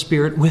work of the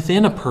Spirit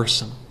within a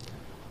person.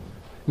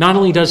 Not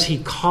only does he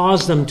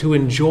cause them to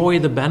enjoy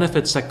the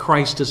benefits that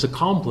Christ has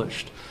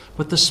accomplished,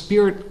 but the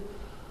Spirit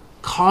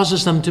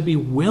causes them to be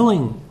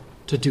willing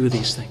to do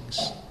these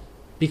things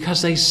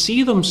because they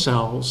see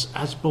themselves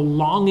as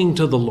belonging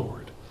to the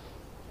Lord.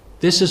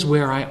 This is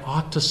where I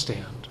ought to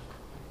stand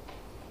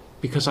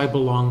because I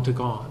belong to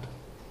God.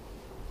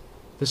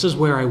 This is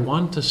where I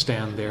want to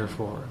stand,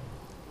 therefore,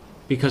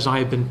 because I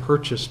have been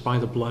purchased by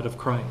the blood of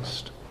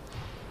Christ.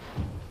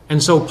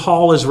 And so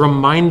Paul is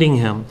reminding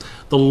him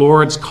the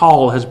Lord's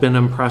call has been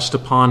impressed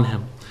upon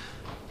him.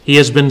 He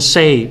has been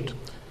saved.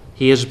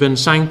 He has been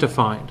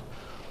sanctified.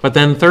 But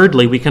then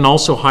thirdly, we can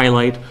also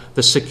highlight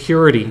the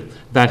security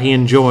that he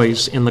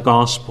enjoys in the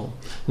gospel.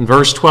 In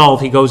verse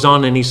 12, he goes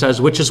on and he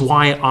says, which is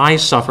why I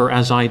suffer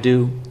as I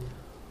do.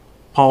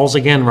 Paul's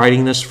again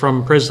writing this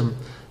from prison.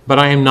 But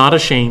I am not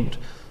ashamed,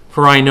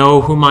 for I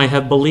know whom I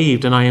have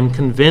believed, and I am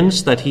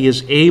convinced that he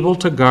is able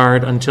to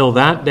guard until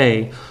that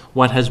day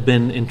what has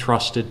been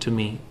entrusted to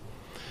me.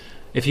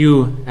 If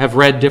you have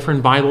read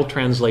different Bible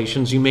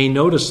translations, you may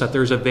notice that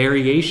there's a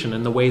variation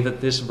in the way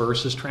that this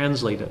verse is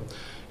translated.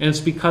 And it's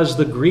because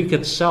the Greek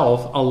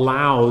itself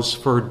allows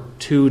for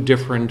two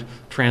different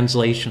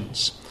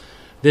translations.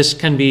 This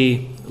can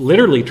be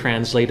literally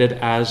translated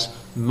as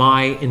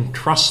my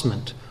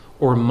entrustment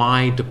or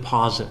my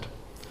deposit.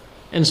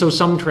 And so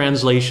some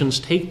translations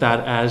take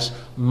that as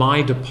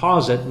my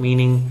deposit,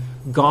 meaning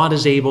God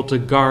is able to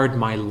guard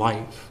my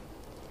life.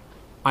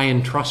 I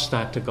entrust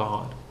that to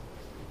God.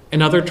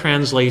 And other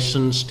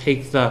translations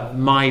take the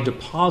my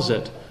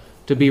deposit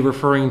to be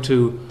referring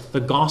to the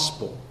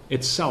gospel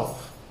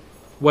itself,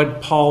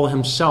 what Paul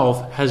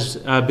himself has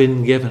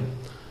been given.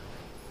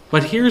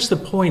 But here's the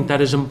point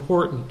that is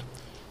important.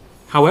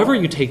 However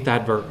you take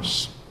that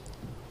verse,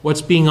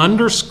 what's being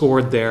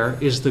underscored there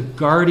is the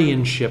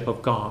guardianship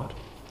of God.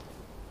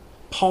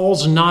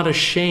 Paul's not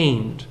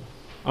ashamed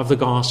of the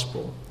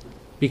gospel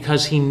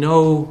because he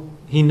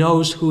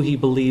knows who he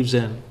believes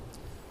in.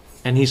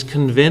 And he's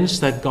convinced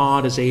that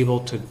God is able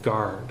to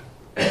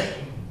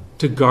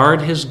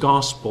guard his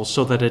gospel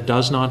so that it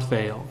does not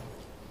fail.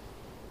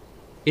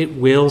 It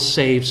will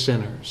save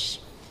sinners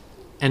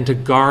and to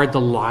guard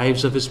the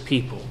lives of his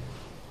people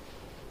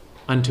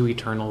unto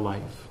eternal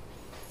life.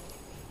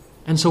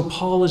 And so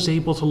Paul is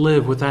able to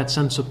live with that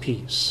sense of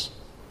peace.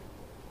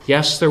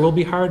 Yes, there will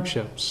be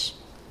hardships,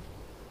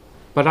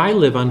 but I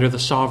live under the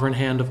sovereign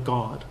hand of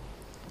God.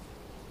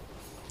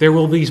 There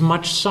will be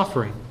much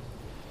suffering,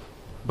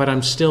 but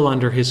I'm still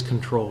under his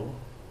control.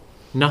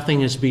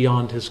 Nothing is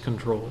beyond his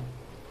control.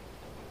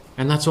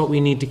 And that's what we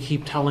need to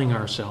keep telling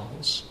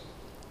ourselves.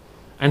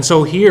 And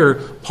so here,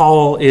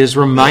 Paul is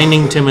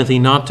reminding Timothy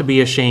not to be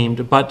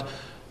ashamed, but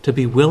to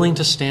be willing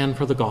to stand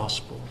for the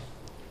gospel.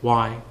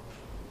 Why?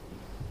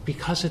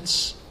 Because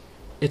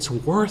it's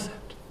worth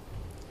it.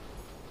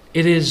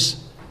 It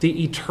is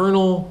the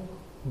eternal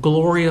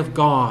glory of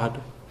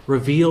God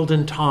revealed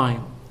in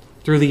time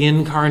through the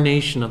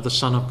incarnation of the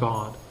Son of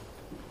God.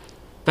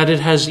 That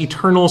it has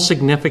eternal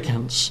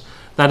significance,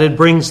 that it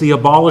brings the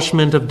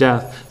abolishment of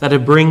death, that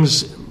it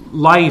brings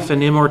life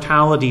and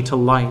immortality to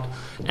light.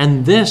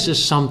 And this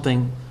is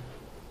something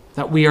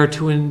that we are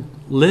to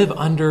live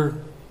under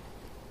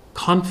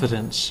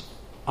confidence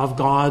of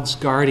God's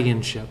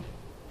guardianship.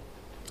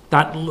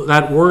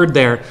 That word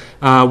there,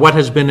 what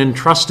has been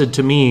entrusted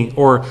to me,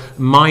 or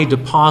my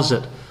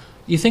deposit.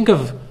 You think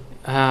of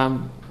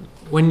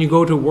when you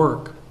go to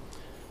work.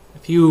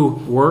 If you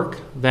work,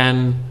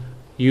 then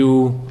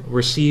you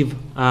receive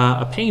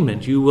a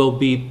payment. You will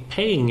be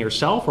paying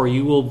yourself, or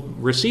you will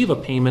receive a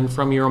payment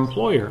from your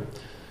employer.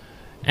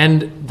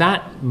 And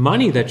that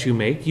money that you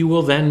make, you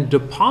will then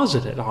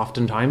deposit it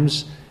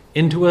oftentimes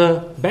into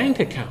a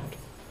bank account.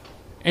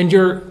 And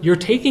you're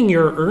taking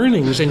your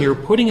earnings and you're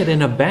putting it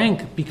in a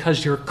bank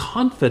because you're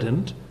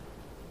confident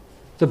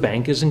the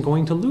bank isn't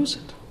going to lose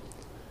it.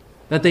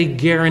 That they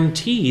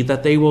guarantee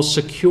that they will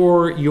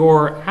secure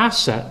your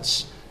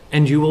assets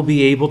and you will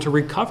be able to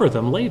recover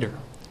them later.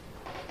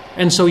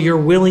 And so you're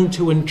willing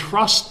to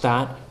entrust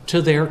that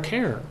to their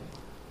care.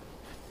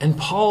 And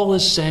Paul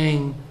is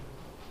saying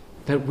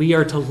that we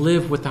are to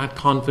live with that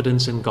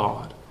confidence in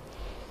God.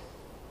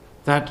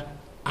 That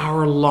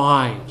our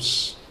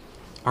lives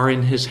are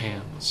in his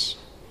hands.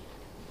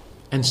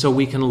 And so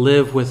we can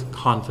live with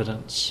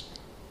confidence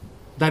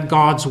that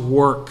God's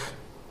work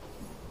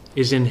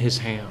is in his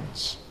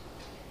hands.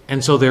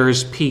 And so there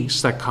is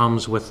peace that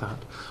comes with that.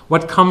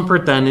 What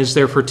comfort then is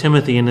there for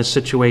Timothy in his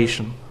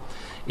situation?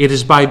 It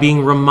is by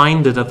being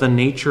reminded of the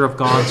nature of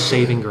God's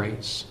saving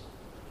grace.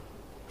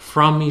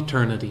 From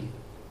eternity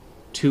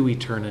to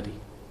eternity,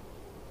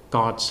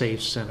 God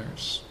saves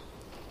sinners.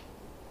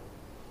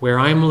 Where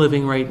I'm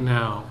living right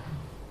now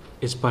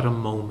is but a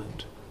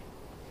moment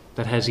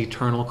that has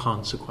eternal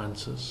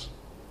consequences.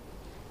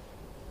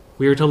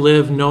 We are to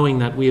live knowing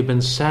that we have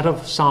been set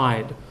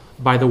aside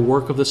by the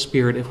work of the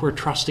Spirit if we're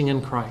trusting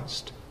in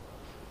Christ.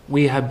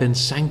 We have been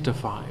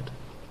sanctified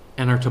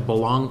and are to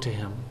belong to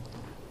him,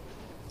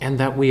 and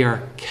that we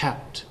are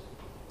kept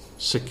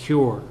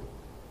secure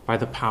by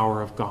the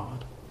power of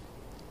God.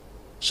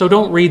 So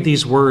don't read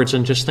these words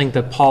and just think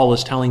that Paul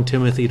is telling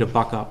Timothy to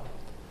buck up.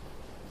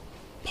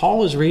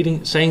 Paul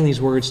is saying these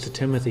words to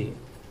Timothy,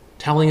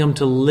 telling him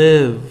to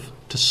live,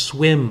 to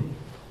swim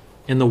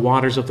in the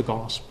waters of the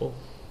gospel,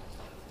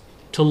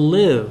 to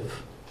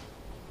live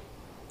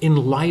in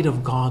light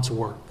of God's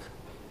work.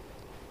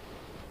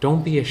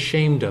 Don't be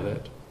ashamed of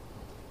it.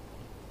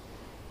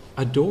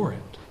 Adore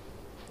it.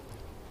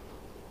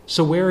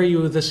 So where are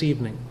you this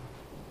evening?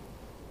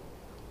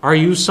 Are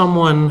you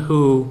someone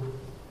who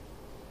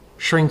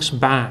shrinks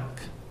back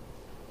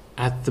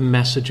at the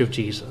message of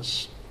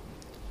Jesus?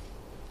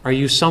 Are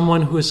you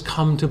someone who has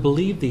come to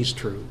believe these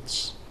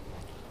truths?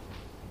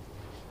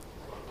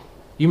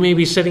 You may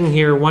be sitting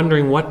here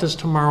wondering, what does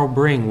tomorrow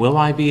bring? Will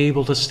I be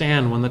able to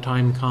stand when the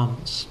time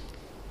comes?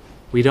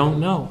 We don't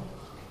know.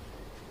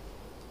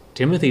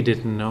 Timothy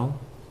didn't know.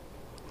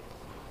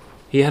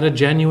 He had a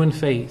genuine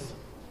faith,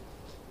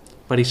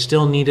 but he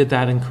still needed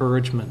that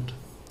encouragement.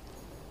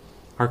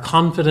 Our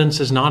confidence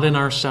is not in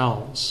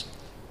ourselves.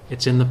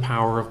 It's in the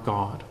power of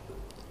God.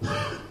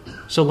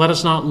 So let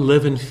us not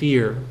live in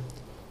fear,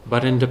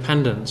 but in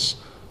dependence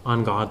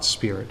on God's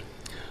Spirit.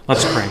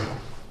 Let's pray.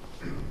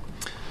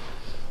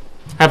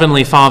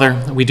 Heavenly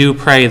Father, we do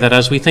pray that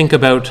as we think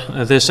about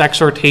this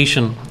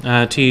exhortation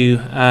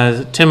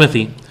to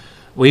Timothy,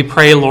 we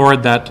pray,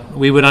 Lord, that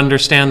we would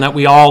understand that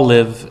we all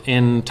live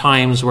in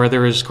times where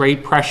there is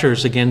great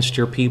pressures against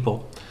your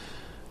people.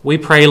 We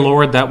pray,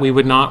 Lord, that we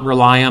would not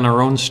rely on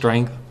our own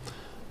strength,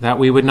 that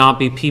we would not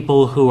be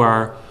people who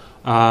are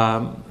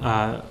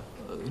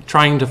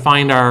trying to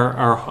find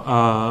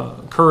our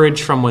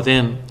courage from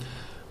within.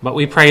 But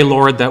we pray,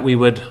 Lord, that we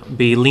would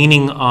be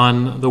leaning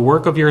on the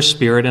work of your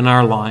Spirit in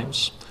our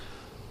lives.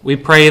 We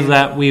pray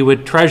that we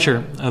would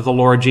treasure the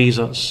Lord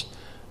Jesus,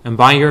 and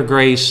by your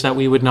grace that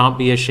we would not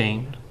be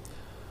ashamed.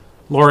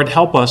 Lord,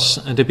 help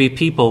us to be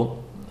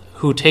people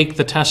who take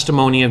the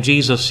testimony of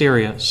Jesus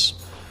serious,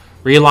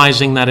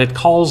 realizing that it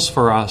calls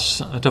for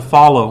us to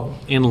follow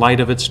in light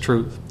of its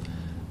truth.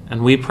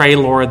 And we pray,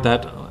 Lord,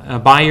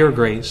 that by your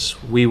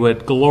grace we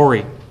would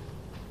glory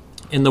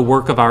in the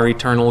work of our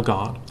eternal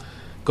God.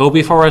 Go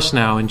before us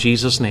now in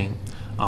Jesus' name.